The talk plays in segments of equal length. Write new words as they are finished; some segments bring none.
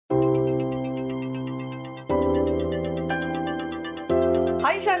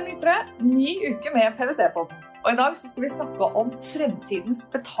Hei kjære lyttere, ny uke med PVC-podden. Og i dag så skal vi snakke om fremtidens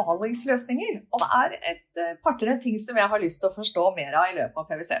betalingsløsninger. Og det et par-tre ting som jeg har lyst til å forstå mer av i løpet av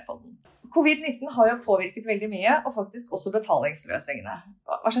PVC-podden. Covid-19 har jo påvirket veldig mye, og faktisk også betalingsløsningene.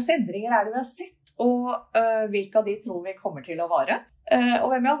 Hva slags endringer det vi har sett, og hvilke av de tror vi kommer til å vare?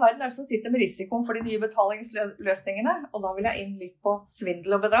 Og hvem i all verden det som sitter med risikoen for de nye betalingsløsningene? Og da vil jeg inn litt på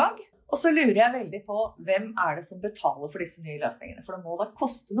svindel og bedrag. Og så lurer jeg veldig på hvem det som betaler for disse nye løsningene. For det må da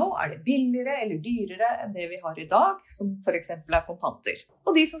koste noe. Det billigere eller dyrere enn det vi har i dag, som for eksempel kontanter?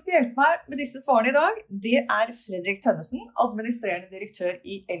 Og de som skal hjelpe meg med disse svarene i dag, det Fredrik Tønnesen, administrerende direktør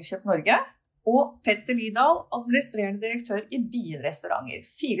i Elkjøp Norge, og Petter Lidahl, administrerende direktør i Bien Restauranter.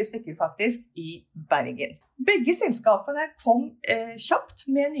 4 stykker faktisk i Bergen. Begge selskapene kom kjapt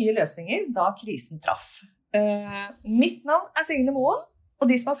med nye løsninger da krisen traff. Mitt navn Signe Moen. Og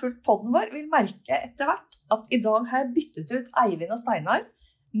de som har fulgt podden vår vil merke etter hvert at i dag har jeg byttet ut Eivind og Steinar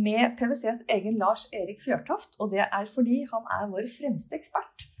med PVCs egen Lars Erik Fjørtoft, og det fordi han vår fremste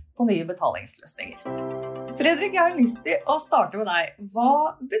ekspert på nye betalingsløsninger. Fredrik, jeg har lyst til å starte med deg.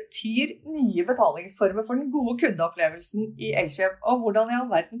 Hva betyr nye betalingsformer for den gode kundeopplevelsen i Elkjøp, og hvordan i all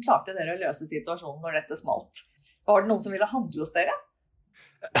verden klarte dere å løse situasjonen når dette smalt? Var det noen som ville handle hos dere?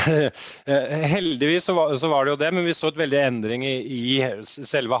 Heldigvis så var det jo det, men vi så et veldig endring i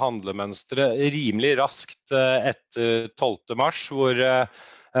selve handlemønstret rimelig raskt etter 12. mars,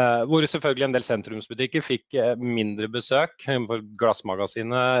 hvor selvfølgelig en del sentrumsbutikker fikk mindre besøk. For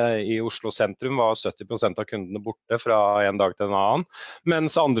Glassmagasinet i Oslo sentrum var 70% av kundene borte fra en dag til en annen.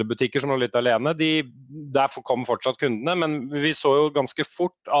 Mens andre butikker som var litt alene, der kom fortsatt kundene. Men vi så jo ganske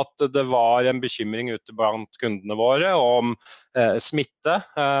fort at det var en bekymring ute blant kundene våre om smitte.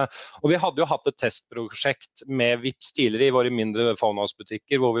 Og vi hadde jo hatt et testprosjekt med Vipps tidligere i våre mindre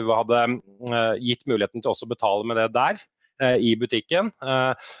Phonos-butikker, hvor vi hadde gitt muligheten til også å betale med det der i butikken,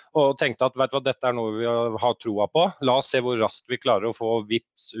 og tenkte at vet du hva, dette noe vi har troa på. La oss se hvor raskt vi klarer å få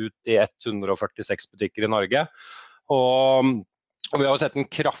Vipps ut i 146 butikker i Norge. Og vi har sett en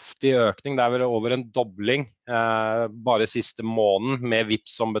kraftig økning, det vel over en dobling bare siste måneden med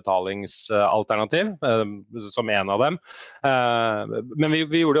Vipps som betalingsalternativ, som en av dem. Men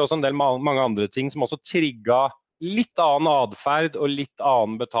vi gjorde også en del mange andre ting som også trigget litt annen adferd og litt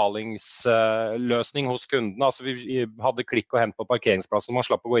annen betalingsløsning hos kundene. Altså vi hadde klikk og hent på parkeringsplassen, man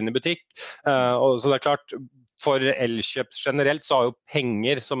slapp å gå inn i butikk. Så det klart, for Elkjøp generelt så har jo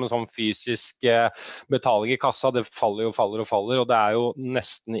penger som en sånn fysisk betaling i kassa, det faller og det jo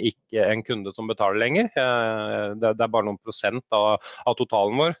nesten ikke en kunde som betaler lenger. Det bare noen prosent av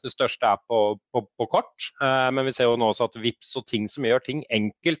totalen vår. Det største på kort, men vi ser jo nå også at Vipps og ting som gjør ting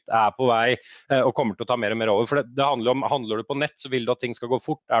enkelt på vei og kommer til å ta mer og mer over. For det handler om, handler du på nett så vil du at ting skal gå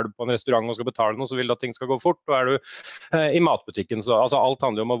fort. Du på en restaurant og skal betale noe så vil du at ting skal gå fort. Og du i matbutikken så altså alt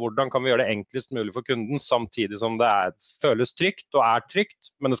handler om hvordan kan vi gjøre det enklest mulig for kunden samtidig som det føles trygt og trygt,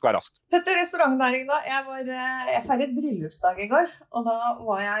 men det skal være raskt. Dette restaurantnæring da, jeg feiret bryllupsdag i går, og da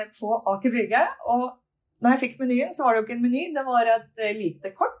var jeg på Aker Brygge, og når jeg fikk menyen så var det jo ikke en meny, det var et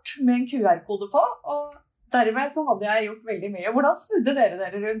lite kort med en QR-kode på, og dermed så hadde jeg gjort veldig mye. Hvordan snudde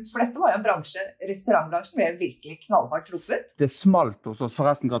dere rundt? For dette var jo en bransje, restaurantbransjen, vi virkelig knallhardt truffet. Det smalt hos oss,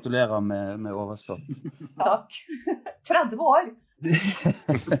 forresten gratulerer med overstått. Takk. 30 år.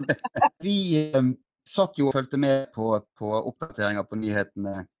 Vi satt jo og følte med på oppdateringer på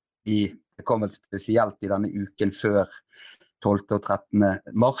nyhetene det kom vel spesielt i denne uken før 12. og 13.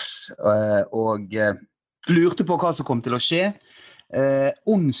 mars, og lurte på hva som kom til å skje.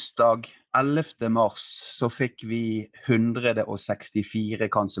 Onsdag 11. mars så fikk vi 164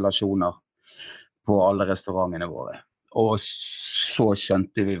 kansellasjoner på alle restaurantene våre. Og så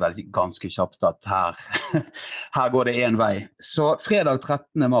skjønte vi vel ganske kjapt at her går det en vei. Så fredag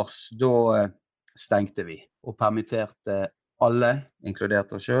 13. mars, da stengte vi og permitterte alle,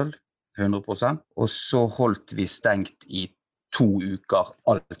 inkludert oss selv, 100%. Og så holdt vi stengt i 2 uker,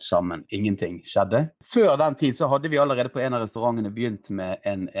 alt sammen. Ingenting skjedde. Før den tid så hadde vi allerede på en av restaurantene begynt med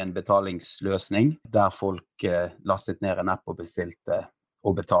en betalingsløsning, der folk lastet ned en app og bestilte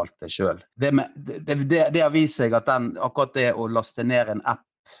og betalte selv. Det har vist seg at akkurat det å laste ned en app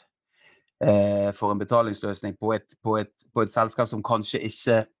for en betalingsløsning på et selskap som kanskje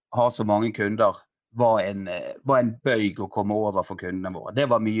ikke har så mange kunder, var en bøyg å komme over for kundene våre. Det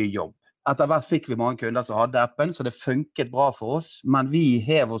var mye jobb. Etter hvert fikk vi mange kunder som hadde appen, så det funket bra for oss, men vi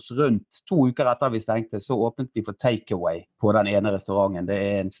hev oss rundt 2 uker etter vi stengte, så åpnet vi for takeaway på den ene restauranten. Det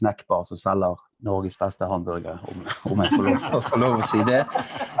en snackbar som selger Norges beste hamburger, om jeg får lov å si det.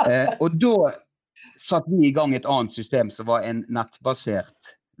 Og da satt vi i gang et annet system som var en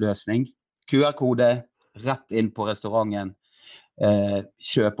nettbasert løsning. QR-kode rett inn på restauranten.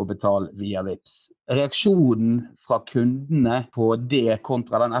 kjøp og betal via Vipps. Reaksjonen fra kundene på det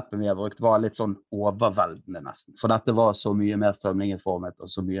kontra den appen vi har brukt var litt sånn overveldende nesten. For dette var så mye mer strømlinjeformet og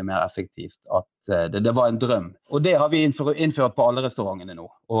så mye mer effektivt at det var en drøm. Og det har vi innført på alle restaurantene nå,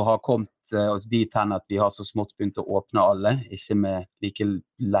 og har kommet oss dit hen at vi har så smått begynt å åpne alle, ikke med like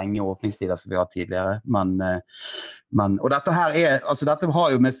lenge åpningstider som vi har tidligere, og dette her dette har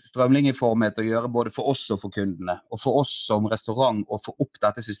jo med strømlinjeformet å gjøre både for oss og for kundene, og for oss som restaurant å få opp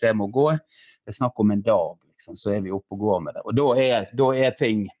dette systemet å gå. Det er snakk om en dag, liksom, så er vi oppe og går med det, og da er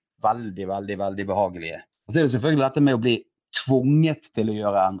ting veldig, veldig, veldig behagelige. Og så er det selvfølgelig dette med å bli tvunget til å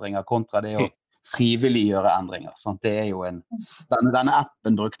gjøre endringer kontra det å frivillig gjøre endringer. Sant? Det er jo denne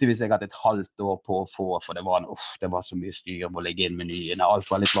appen brukte vi sikkert et halvt år på å få, for det var så mye styr med å legge inn menyene, alt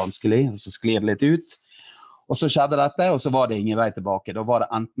var litt vanskelig, og så sklir det litt ut. Og så skjedde dette, og så var det ingen vei tilbake. Da var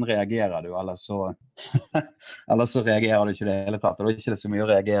det enten reagerer du, eller så reagerer du ikke det hele tatt. Det var ikke så mye å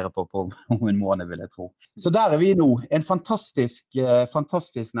reagere på om en måned, vil jeg tro. Så der er vi nå. En fantastisk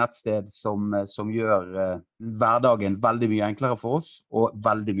nettsted som gjør hverdagen veldig mye enklere for oss, og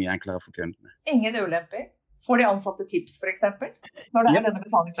veldig mye enklere for kundene. Ingen ulemper. Får de ansatte tips, for eksempel, når det denne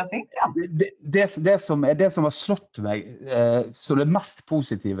betalingsløsning? Ja. Det som har slått meg, så det mest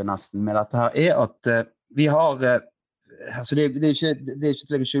positive nesten med dette her, at vi har, altså det er ikke til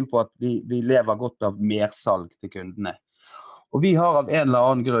å legge skjul på at vi lever godt av mersalg til kundene. Og vi har av en eller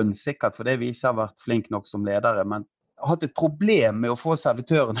annen grunn, sikkert fordi vi ikke har vært flink nok som ledere, men hatt et problem med å få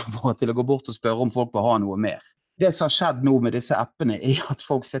servitørene våre til å gå bort og spørre om folk vil ha noe mer. Det som har skjedd nå med disse appene er at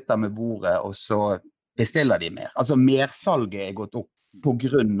folk sitter med bordet og så bestiller de mer. Altså mersalget er gått opp på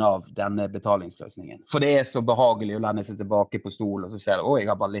grunn av denne betalingsløsningen. For det er så behagelig å lande seg tilbake på stolen, og så ser du, jeg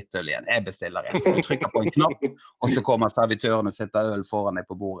har bare litt øl igjen, jeg bestiller en. Du trykker på en knapp, og så kommer servitøren og setter øl foran deg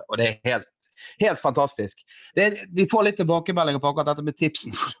på bordet. Og det er helt fantastisk. Vi får litt tilbakemeldinger på akkurat dette med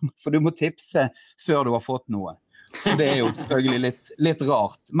tipsen, for du må tipse før du har fått noe. Og det er jo selvfølgelig litt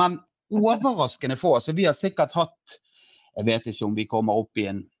rart. Men overraskende få, så vi har sikkert hatt, jeg vet ikke om vi kommer opp i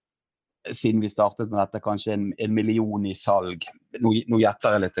siden vi startet med dette, kanskje 1 million i salg. Nå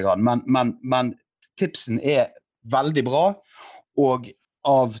gjetter jeg litt, men tipsen er veldig bra, og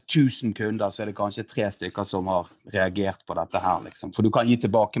av 1000 kunder så er det kanskje 3 stykker som har reagert på dette her, liksom. For du kan gi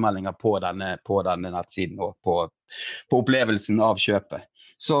tilbakemeldinger på denne nettsiden og på opplevelsen av kjøpet.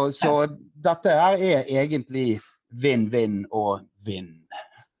 Så dette her er egentlig vinn-vinn og vinn.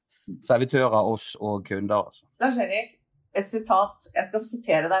 Servitører, oss og kunder. Altså. Lars Erik, et sitat, jeg skal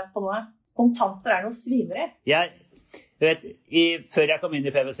sitere deg på noe. Kontanter er noe svinere. Før jeg kom inn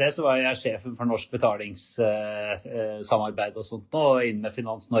i PwC så var jeg sjefen for norsk betalingssamarbeid og sånt, og inn med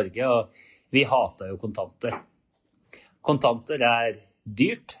Finans Norge, og vi hatet jo kontanter. Kontanter er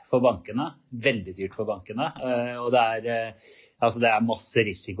dyrt for bankene, veldig dyrt for bankene, og det er masse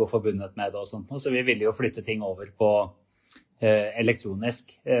risiko forbundet med det og sånt, så vi ville jo flytte ting over på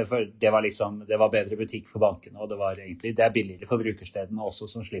elektronisk, for det var bedre butikk for bankene, og det er billigere for brukerstedene også,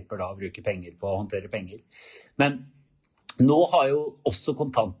 som slipper da å bruke penger på å håndtere penger. Men nå har jo også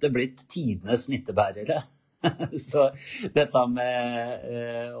kontanter blitt tidenes smittebærere. Så dette med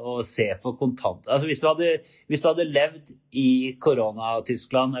å se på kontanter, altså hvis du hadde levd i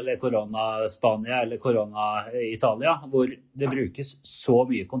korona-Tyskland eller korona-Spania eller korona-Italia, hvor det brukes så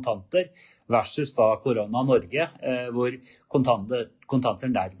mye kontanter, versus da korona-Norge, hvor kontanter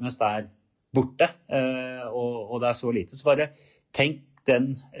nærmest er borte, og det er så lite. Så bare tenk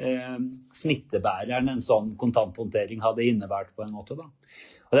den smittebæreren en sånn kontanthåndtering hadde innebært på en måte da.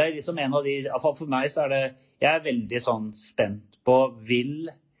 Og det er liksom en av de, i hvert fall for meg så er det, jeg er veldig sånn spent på,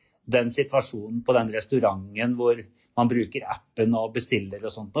 vil den situasjonen på den restauranten hvor man bruker appen og bestiller og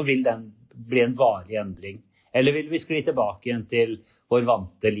sånt, og vil den bli en varig endring? Eller vil vi skli tilbake igjen til vår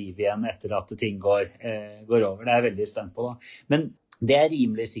vante liv igjen etter at ting går over? Det er jeg veldig spent på da. Men det jeg er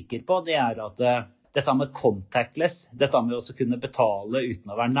rimelig sikker på, det er at dette med contactless, dette med å kunne betale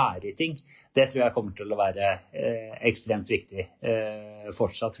uten å være nære i ting, det tror jeg kommer til å være ekstremt viktig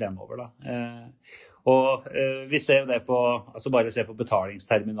fortsatt fremover da. Og vi ser jo det på, altså bare se på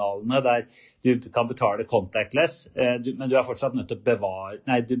betalingsterminalene, der du kan betale contactless, men du er fortsatt nødt til å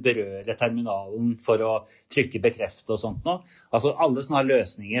berøre terminalen for å trykke bekrefte og sånt nå. Altså alle sånne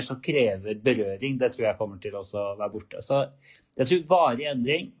løsninger som krever berøring, det tror jeg kommer til å være borte. Så jeg tror varig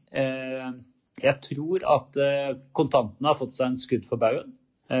endring, jeg tror at kontantene har fått seg en skudd for baugen.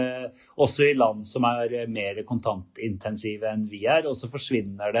 Også i land som er mer kontantintensive enn vi er, og så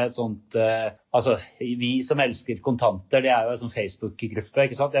forsvinner det et sånt, altså vi som elsker kontanter, det er jo en sånn Facebook-gruppe,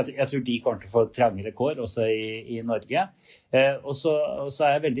 ikke sant? Jeg tror de kommer til å få trangere kår også i Norge, og så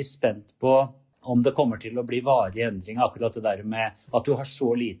er jeg veldig spent på om det kommer til å bli varig endring, akkurat det der med at du har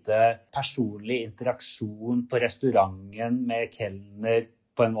så lite personlig interaksjon på restauranten med kelner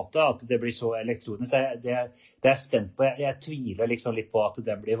på en måte, at det blir så elektronisk. Det er jeg spent på. Jeg tviler liksom litt på at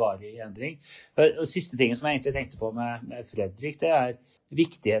det blir varig endring. Og siste tingen som jeg egentlig tenkte på med Fredrik, det er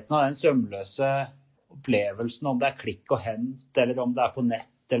viktigheten av den sømløse opplevelsen, om det er klikk og hent, eller om det er på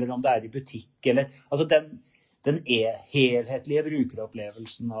nett, eller om det er i butikk, eller altså den helhetlige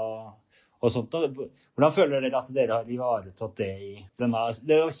brukeropplevelsen og sånt. Hvordan føler dere at dere har ivaretatt det i denne?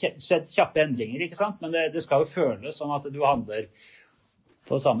 Det har skjedd kjappe endringer, ikke sant? Men det skal jo føles som at du handler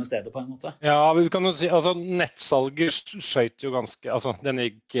på samme stedet på en måte. Ja, vi kan jo si, altså nettsalget skjøt jo ganske, altså den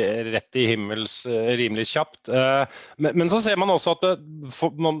gikk rett i himmels rimelig kjapt. Men så ser man også at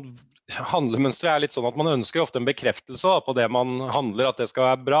handlemønstret litt sånn at man ønsker ofte en bekreftelse på det man handler, at det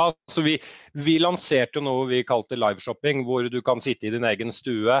skal være bra. Så vi lanserte jo noe vi kalte liveshopping, hvor du kan sitte i din egen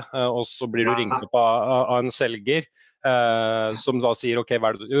stue, og så blir du ringt opp av en selger. Som da sier, ok,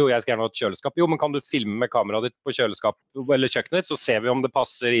 jo, jeg skal gjerne ha et kjøleskap. Jo, men kan du filme med kameraet ditt på kjøleskap eller kjøkkenet, så ser vi om det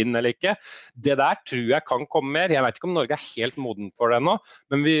passer inn eller ikke. Det der tror jeg kan komme mer. Jeg vet ikke om Norge helt moden for det ennå,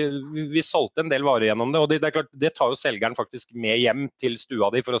 men vi solgte en del varer gjennom det, og det er klart, det tar jo selgeren faktisk med hjem til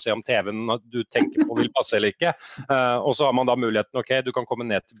stua di for å se om TV-en du tenker på vil passe eller ikke. Og så har man da muligheten, ok, du kan komme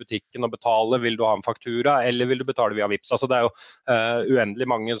ned til butikken og betale, vil du ha en faktura, eller vil du betale via Vipps? Altså det er jo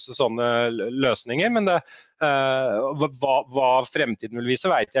uendelig mange sånne løsninger, men det hva fremtiden vil vise,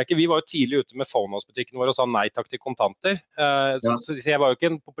 vet jeg ikke. Vi var jo tidlig ute med Phonos-butikken vår og sa nei takk til kontanter. Så jeg var jo ikke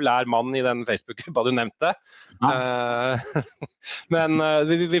en populær mann i den Facebook-gruppa du nevnte. Men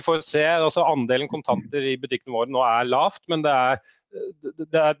vi får se. Altså, andelen kontanter i butikken vår nå lavt, men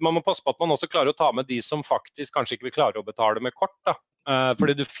man må passe på at man også klarer å ta med de som faktisk kanskje ikke vil klare å betale med kort, da.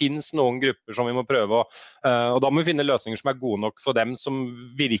 Fordi det finnes noen grupper som vi må prøve og da må vi finne løsninger som gode nok for dem som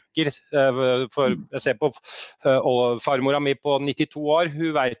virker. For jeg ser på farmora mi på 92 år,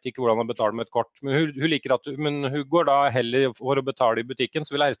 hun vet ikke hvordan hun betaler med et kort, men hun liker men hun går da heller for å betale i butikken,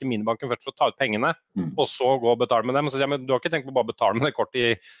 så vil jeg helst i minibanken først for å ta ut pengene, og så gå og betale med dem. Og så sier jeg, men du har ikke tenkt på bare å betale med det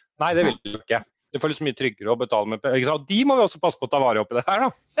kortet nei, det vil du ikke. Det føles mye tryggere å betale med penger. Og de må vi også passe på å ta vare opp i det her, da.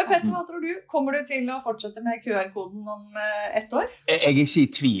 Petter, hva tror du? Kommer du til å fortsette med QR-koden om 1 år? Jeg er ikke i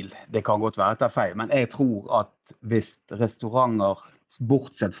tvil. Det kan godt være at det er feil, men jeg tror at hvis restauranter,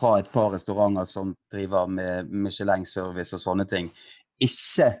 bortsett fra et par restauranter som driver med Michelin-service og sånne ting,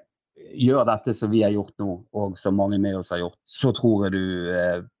 ikke gjør dette som vi har gjort nå, og som mange med oss har gjort, så tror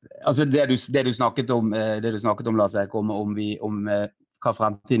jeg altså det du snakket om, Lars Erik, om hva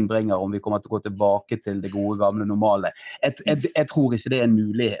fremtiden bringer, om vi kommer til å gå tilbake til det gode gamle normale. Jeg tror ikke det en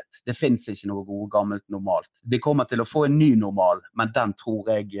mulighet. Det finnes ikke noe gode gammelt normalt. Vi kommer til å få en ny normal, men den tror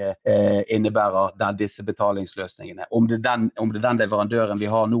jeg innebærer disse betalingsløsningene. Om det er den leverandøren vi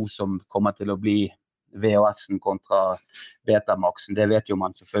har nå som kommer til å bli VHS-en kontra Betamaxen, det vet jo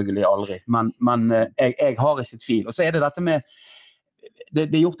man selvfølgelig aldri. Men jeg har ikke tvil. Og så det dette med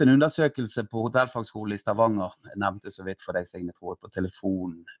det gjort en undersøkelse på hotellfagskolen i Stavanger, jeg nevnte så vidt for deg, Signe, tror jeg, på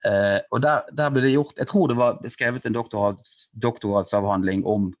telefonen. Og der ble det gjort, jeg tror det var skrevet en doktoratsavhandling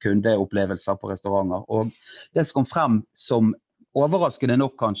om kundeopplevelser på restauranter. Og det som kom frem som overraskende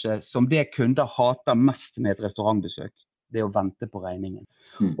nok kanskje, som det kunder hater mest med et restaurantbesøk, det å vente på regningen.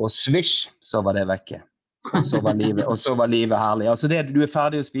 Og svisj, så var det vekke. Og så var livet herlig. Altså du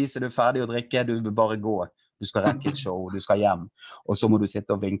ferdig å spise, du ferdig å drikke, du vil bare gå. Du skal rekke et show, du skal hjem, og så må du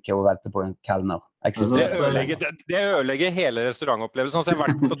sitte og vinke og vente på en kelner. Det ødelegger hele restaurantopplevelsen.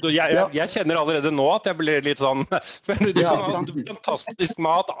 Altså, jeg kjenner allerede nå at jeg blir litt sånn, du kan ha fantastisk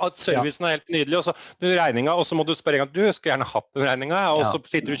mat, at servicen helt nydelig, og så regningen, og så må du spørre en gang, du skulle gjerne hatt den regningen, og så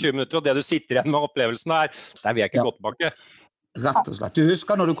sitter du 20 minutter, og det du sitter igjen med opplevelsen der vil jeg ikke gå tilbake. Rett og slett. Du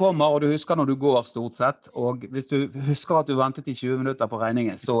husker når du kommer, og du husker når du går stort sett, og hvis du husker at du ventet i 20 minutter på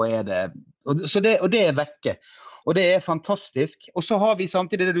regningen, så det, og det vekke. Og det fantastisk. Og så har vi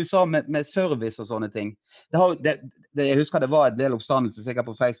samtidig det du sa med service og sånne ting. Jeg husker det var en del oppstandelse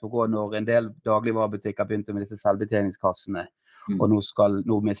sikkert på Facebook også, når en del dagligvarebutikker begynte med disse selvbetjeningskassene. Og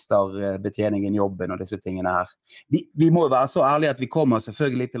nå mister betjeningen jobben og disse tingene her. Vi må jo være så ærlige at vi kommer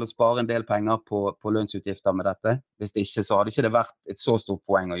selvfølgelig til å spare en del penger på lønnsutgifter med dette. Hvis det ikke, så hadde ikke det vært et så stort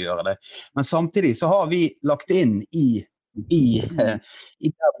poeng å gjøre det. Men samtidig så har vi lagt inn i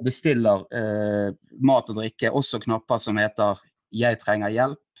der vi bestiller mat og drikke, også knapper som heter «Jeg trenger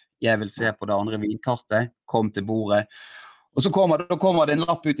hjelp», «Jeg vil se på det andre vinkartet», «Kom til bordet». Og så kommer det en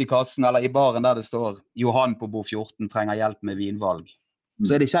lapp ut i kassen eller i baren der det står «Johan på bord 14 trenger hjelp med vinvalg».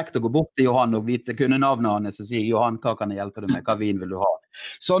 Så det kjekt å gå bort til Johan og kunne navnet hans og si «Johan, hva kan jeg hjelpe deg med? Hva vin vil du ha?»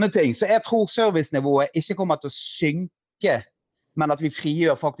 Sånne ting. Så jeg tror servicenivået ikke kommer til å synke men at vi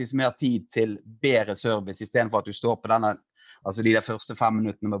frigjør faktisk mer tid til bedre service, I stedet for at du står på denne, altså de der første 5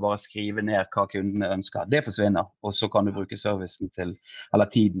 minuttene med bare skrive ned hva kundene ønsker. Det forsvinner, og så kan du bruke servicen til,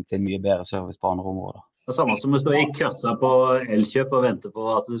 eller tiden til mye bedre service på andre områder. Det samme som å stå I kassa på Elkjøp og vente på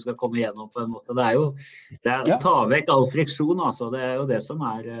at du skal komme igjennom på en måte. Det jo, å ta vekk all friksjon, altså. Det jo det som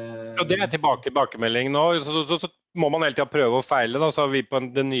Og det tilbakemelding nå, så må man hele tiden prøve å feile. Da. Så har vi på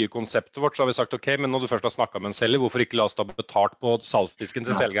det nye konseptet vårt, så har vi sagt, ok, men når du først har snakket med en selger, hvorfor ikke la oss da betalt på salgsdisken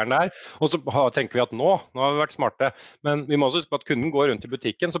til selgeren der? Og så tenker vi at nå har vi vært smarte. Men vi må også huske på at kunden går rundt I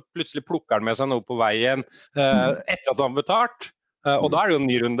butikken, så plutselig plukker han med seg noe på veien etter at han har betalt. Og da det jo en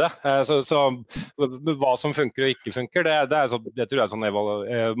ny runde, så hva som funker og ikke funker, det tror jeg sånn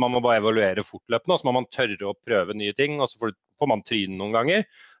man må bare evaluere fortløpende, og så må man tørre å prøve nye ting, og så får man tryne noen ganger,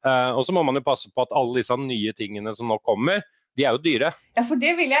 og så må man jo passe på at alle disse nye tingene som nå kommer, de jo dyre. Ja, for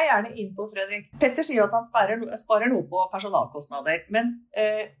det vil jeg gjerne inn på, Fredrik. Petter sier at han sparer noe på personalkostnader, men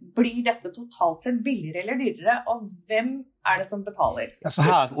blir dette totalt sett billigere eller dyrere, og hvem det som betaler? Altså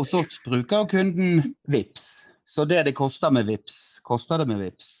her, og så bruker kunden Vipps. Så det koster med Vipps, koster det med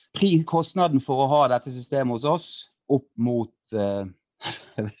Vipps. Kostnaden for å ha dette systemet hos oss, opp mot,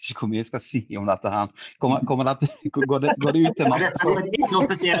 jeg vet ikke hvor mye jeg skal si om dette her. Går det ut til masse? Ikke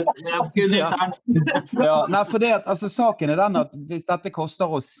offisielt, ja, nei, for det altså, saken den at hvis dette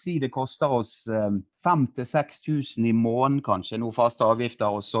koster oss, det koster oss 5 til 6 000 I måneden kanskje, noen faste avgifter,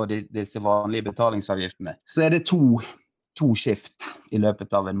 og så disse vanlige betalingsavgiftene, så det to skift I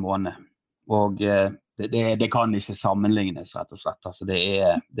løpet av en måned. Og det kan ikke sammenlignes, rett og slett. Altså, det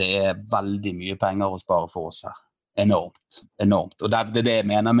veldig mye penger å spare for oss her. Enormt. Og det jeg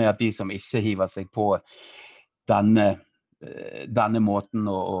mener med at de som ikke hiver seg på denne måten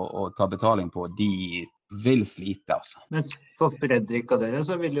å ta betaling på, de vil slite, altså. Men for Fredrik og dere,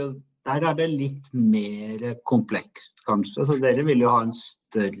 så vil jo, der det litt mer komplekst, kanskje. Så dere vil jo ha en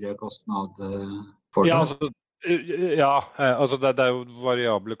større kostnad for det. Ja, altså det jo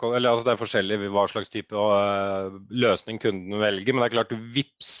variable, eller altså det forskjellig hva slags type løsning kunden velger, men det klart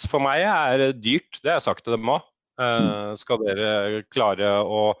Vipps for meg dyrt, det har jeg sagt til dem også. Skal dere klare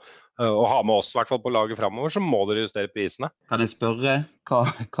å ha med oss I hvert fall på laget fremover, så må dere justere prisene. Kan jeg spørre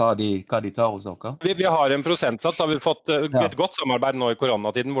hva de tar hos dere? Vi har en prosentsats, har vi fått et godt samarbeid nå I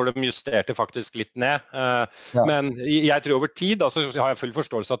koronatiden, hvor de justerte faktisk litt ned. Men jeg tror over tid, altså har jeg full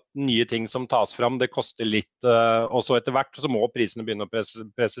forståelse at nye ting som tas fram, det koster litt, og så etter hvert så må prisene begynne å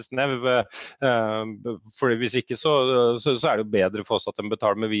presses ned. For hvis ikke så det jo bedre for oss at de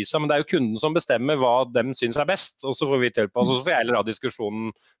betaler med Visa, men det jo kunden som bestemmer hva de synes best, og så får vi tilpasse, og så får jeg heller ha diskusjonen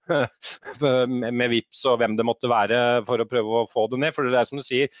med Vipps og hvem det måtte være for å prøve å få det ned, for det som du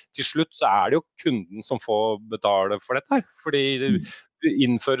sier, til slutt så det jo kunden som får betale for dette her, fordi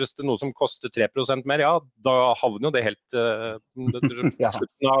innføres det noe som koster 3% mer, ja, da havner jo det helt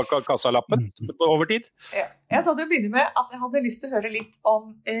slutten av kassalappen over tid. Ja. Jeg sa til å begynne med at jeg hadde lyst til å høre litt om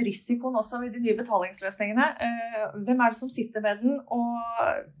risikoen også ved de nye betalingsløsningene. Hvem det som sitter med den? Og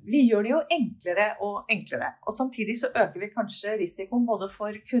vi gjør det jo enklere og enklere. Og samtidig så øker vi kanskje risikoen både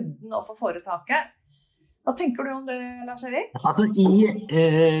for kunden og for foretaket. Hva tenker du om det, Lars Erik? Altså, I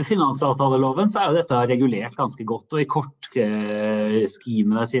finansavtaleloven så jo dette regulert ganske godt, og I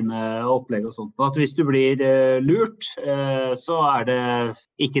kortskimene sine opplegg og sånt. At hvis du blir lurt, så det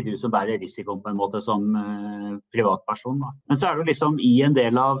ikke du som bærer risikoen på en måte som privatperson. Da. Men så det liksom I en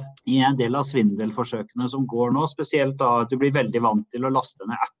del av svindelforsøkene som går nå, spesielt da at du blir veldig vant til å laste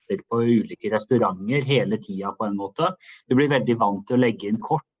ned apper på ulike restauranter hele tiden på en måte. Du blir veldig vant til å legge inn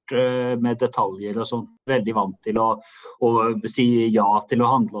kort med detaljer og sånt, veldig vant til å si ja til å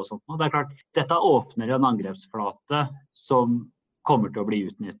handle og sånt. Og det klart, dette åpner en angrepsflate som kommer til å bli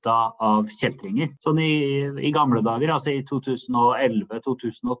utnyttet av kjeltringer. Sånn I gamle dager, altså I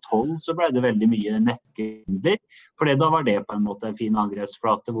 2011-2012, så ble det veldig mye nettkundler, for da var det på en måte en fin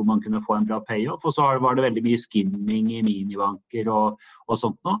angrepsflate hvor man kunne få en bra payoff, og så var det veldig mye skimming I minibanker og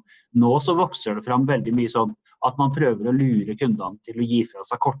sånt nå. Nå så vokser det fram veldig mye sånn at man prøver å lure kundene til å gi fra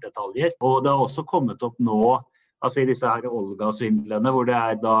seg kortdetaljer. Og det har også kommet opp nå, altså I disse her Olga-svindlene, hvor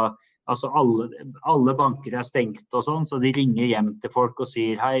det da, altså alle banker stengt og sånn, så de ringer hjem til folk og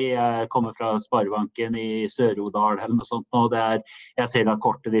sier, hei, jeg kommer fra Sparebanken I Sør-Odal, eller noe sånt, og jeg ser at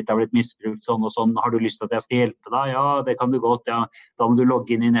kortet ditt har blitt misbrukt sånn og sånn, har du lyst til at jeg skal hjelpe deg? Ja, det kan du godt, ja. Da må du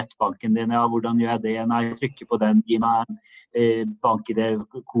logge inn I nettbanken din, ja, hvordan gjør jeg det? Nei, trykker på den, gi meg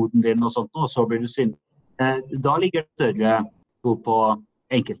bank-ID-koden din og sånt, og så blir du svindlet. Da ligger det større på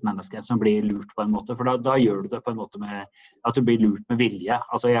enkeltmennesker som blir lurt på en måte, for da gjør du det på en måte med at du blir lurt med vilje.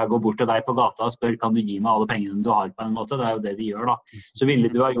 Altså jeg går bort til deg på gata og spør, kan du gi meg alle pengene du har på en måte? Det jo det de gjør da. Så ville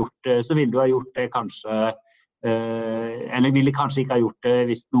du ha gjort det kanskje eller ville kanskje ikke ha gjort det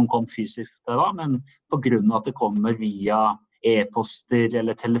hvis noen kom fysisk til da, men på grunn av at det kommer via e-poster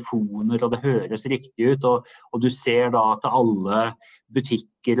eller telefoner, og det høres riktig ut, og du ser da at alle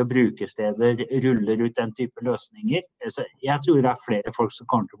butikker og brukersteder ruller ut den type løsninger. Så jeg tror det flere folk som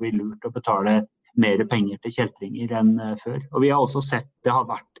kommer til å bli lurt å betale mer penger til kjeltringer enn før. Og vi har også sett det har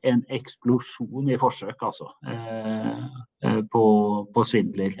vært en eksplosjon i forsøk altså, på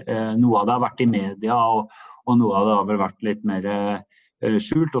svindler. Noe av det har vært i media, og noe av det har vel vært litt mer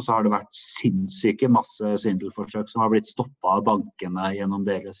skjult, og så har det vært sinnssyke masse svindelforsøk som har blitt stoppet av bankene gjennom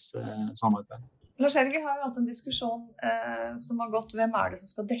deres samarbeid. Lars-Erik, vi har jo hatt en diskusjon som har gått, hvem det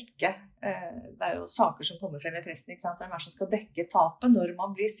som skal dekke? Det jo saker som kommer frem i pressen, ikke sant? Hvem det som skal dekke tapet når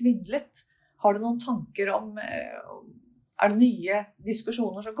man blir svindlet? Har du noen tanker om, det nye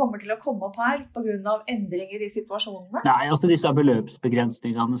diskusjoner som kommer til å komme opp her på grunn av endringer i situasjonene? Nei, altså disse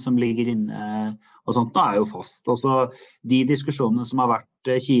beløpsbegrensningene som ligger inne og sånt nå jo fast. Også de diskusjonene som har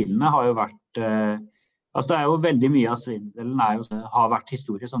vært kilene har jo vært, altså det jo veldig mye av svindelen har vært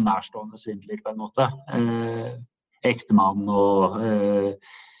historie som nærstående svindler på en måte. Ektemann og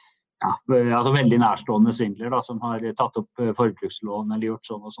altså veldig nærstående svindler da, som har tatt opp forbrukslån eller gjort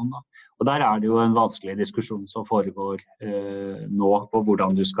sånn og sånn. Da. Og der det jo en vanskelig diskusjon som foregår nå på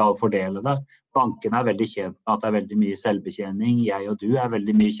hvordan du skal fordele det. Bankene veldig kjent med at det veldig mye selvbetjening. Jeg og du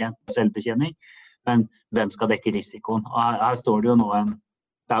veldig mye kjent med selvbetjening. Men hvem skal dekke risikoen? Og her står det jo nå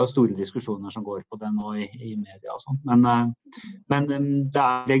det jo store diskusjoner som går på det nå i media og sånt. Men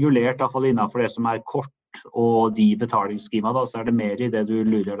det regulert i hvert fall innenfor det som kort og de betalingsskema da, så det mer i det du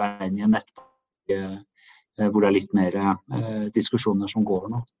lurer deg inn i en nettbank hvor det litt mer diskusjoner som går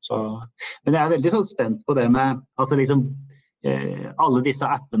nå. Så, men jeg veldig sånn spent på det med altså liksom, alle disse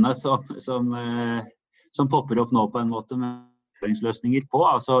appene som popper opp nå på en måte med løsninger på.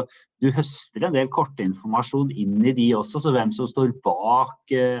 Altså, du høster en del kortinformasjon inn i de også, så hvem som står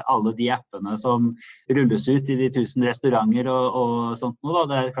bak alle de appene som rulles ut i de 1000 restauranter og sånt nå da.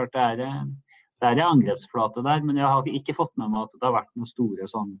 Det klart det en angrepsflate der, men jeg har ikke fått med meg at det har vært noen store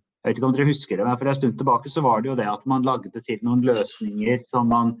sånn, jeg vet ikke om dere husker det, men for en stund tilbake så var det jo det at man lagde til noen løsninger som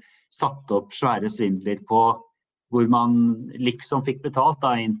man satte opp svære svindler på, hvor man liksom fikk betalt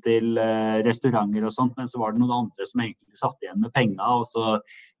da, inn til restauranter og sånt, men så var det noen andre som egentlig satt igjen med penger og så,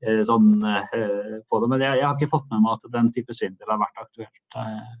 sånn på det, men jeg har ikke fått med meg at den type svindel har vært aktuelt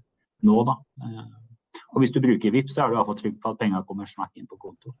nå da. Og hvis du bruker Vipps, så du i hvert fall trygg på at penger kommer snart inn på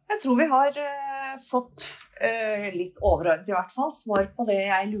konto. Jeg tror vi har fått litt overordnet i hvert fall svar på det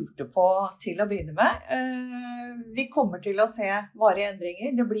jeg lurte på til å begynne med. Vi kommer til å se varige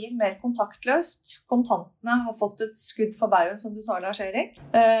endringer. Det blir mer kontaktløst. Kontantene har fått et skudd for baugen, som du sa, Lars-Erik.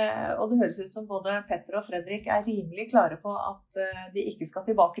 Og det høres ut som både Petter og Fredrik rimelig klare på at de ikke skal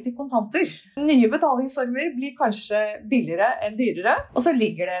tilbake til kontanter. Nye betalingsformer blir kanskje billigere enn dyrere, og så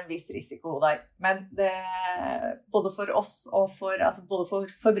ligger det en viss risiko der. Men både for oss og altså både for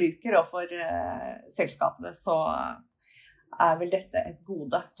forbrukere og for selskapene så vel dette et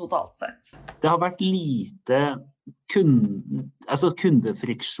gode totalt sett. Det har vært lite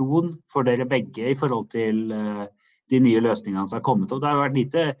kundefriksjon for dere begge i forhold til de nye løsningene som har kommet opp. Det har vært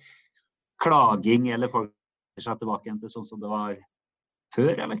lite klaging eller folk seg tilbake igjen til sånn som det var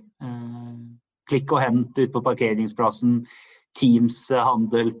før, eller? Klikk og hent ut på parkeringsplassen,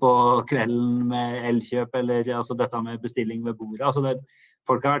 Teams-handel på kvelden med elkjøp, eller altså dette med bestilling ved bordet. Altså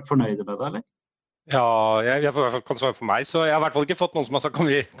folk har vært fornøyde med det, eller? Ja, jeg kan svare for meg, så jeg har i hvert fall ikke fått noen som har sagt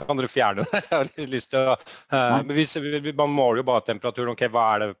kan dere fjerne det? Jeg har litt lyst til å, men man måler jo bare temperaturen, ok,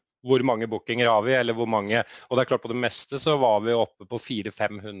 hvor mange bookinger har vi, eller hvor mange, og det klart på det meste så var vi oppe på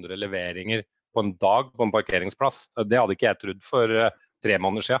 400-500 leveringer på en dag på en parkeringsplass. Det hadde ikke jeg trodd for 3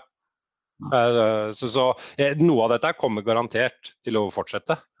 måneder siden. Så noe av dette kommer garantert til å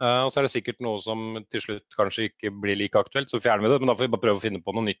fortsette, og så det sikkert noe som til slutt kanskje ikke blir like aktuelt, så fjerner vi det, men da får vi bare prøve å finne på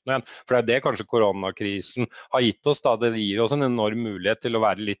noe nytt igjen, for det det kanskje koronakrisen har gitt oss da, det gir oss en enorm mulighet til å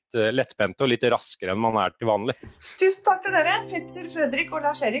være litt lettbente og litt raskere enn man til vanlig. Tusen takk til dere, Petter, Fredrik og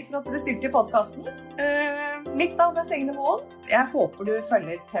Lars-Erik, for at dere stilte i podcasten. Mitt navn Signe Moen. Jeg håper du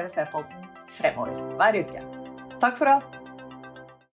følger PwC-podden fremover hver uke. Takk for oss!